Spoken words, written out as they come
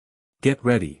Get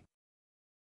ready.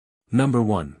 Number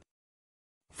 1.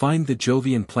 Find the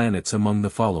Jovian planets among the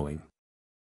following.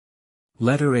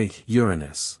 Letter A,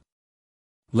 Uranus.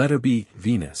 Letter B,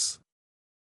 Venus.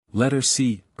 Letter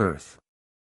C, Earth.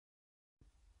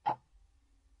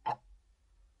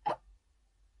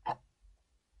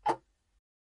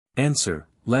 Answer,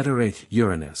 letter A,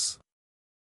 Uranus.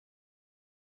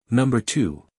 Number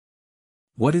 2.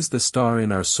 What is the star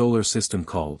in our solar system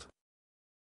called?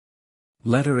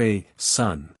 Letter A,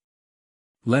 Sun.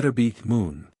 Letter B,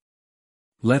 Moon.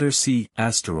 Letter C,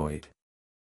 Asteroid.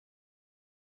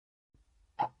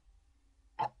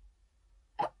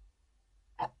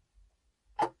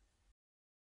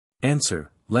 Answer,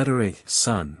 letter A,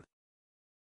 Sun.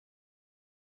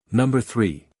 Number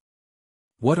 3.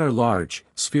 What are large,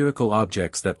 spherical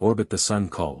objects that orbit the Sun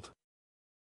called?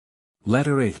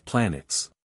 Letter A,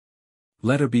 planets.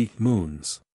 Letter B,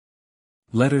 moons.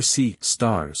 Letter C,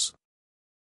 stars.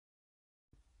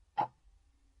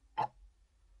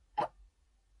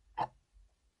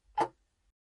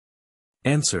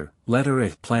 Answer, letter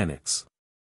A, planets.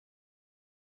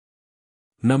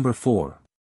 Number 4.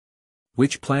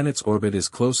 Which planet's orbit is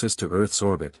closest to Earth's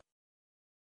orbit?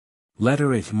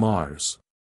 Letter A, Mars.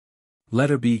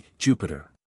 Letter B,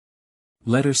 Jupiter.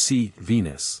 Letter C,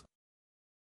 Venus.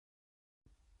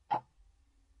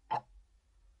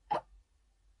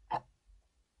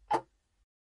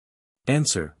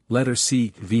 Answer, letter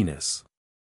C, Venus.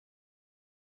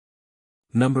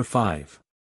 Number 5.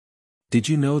 Did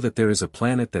you know that there is a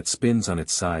planet that spins on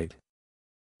its side?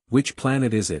 Which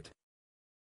planet is it?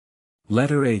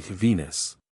 Letter A,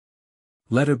 Venus.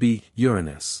 Letter B,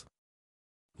 Uranus.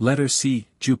 Letter C,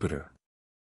 Jupiter.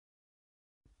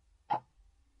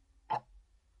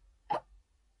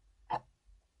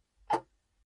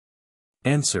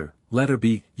 Answer, letter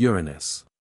B, Uranus.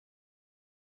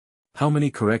 How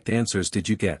many correct answers did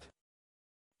you get?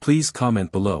 Please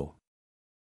comment below.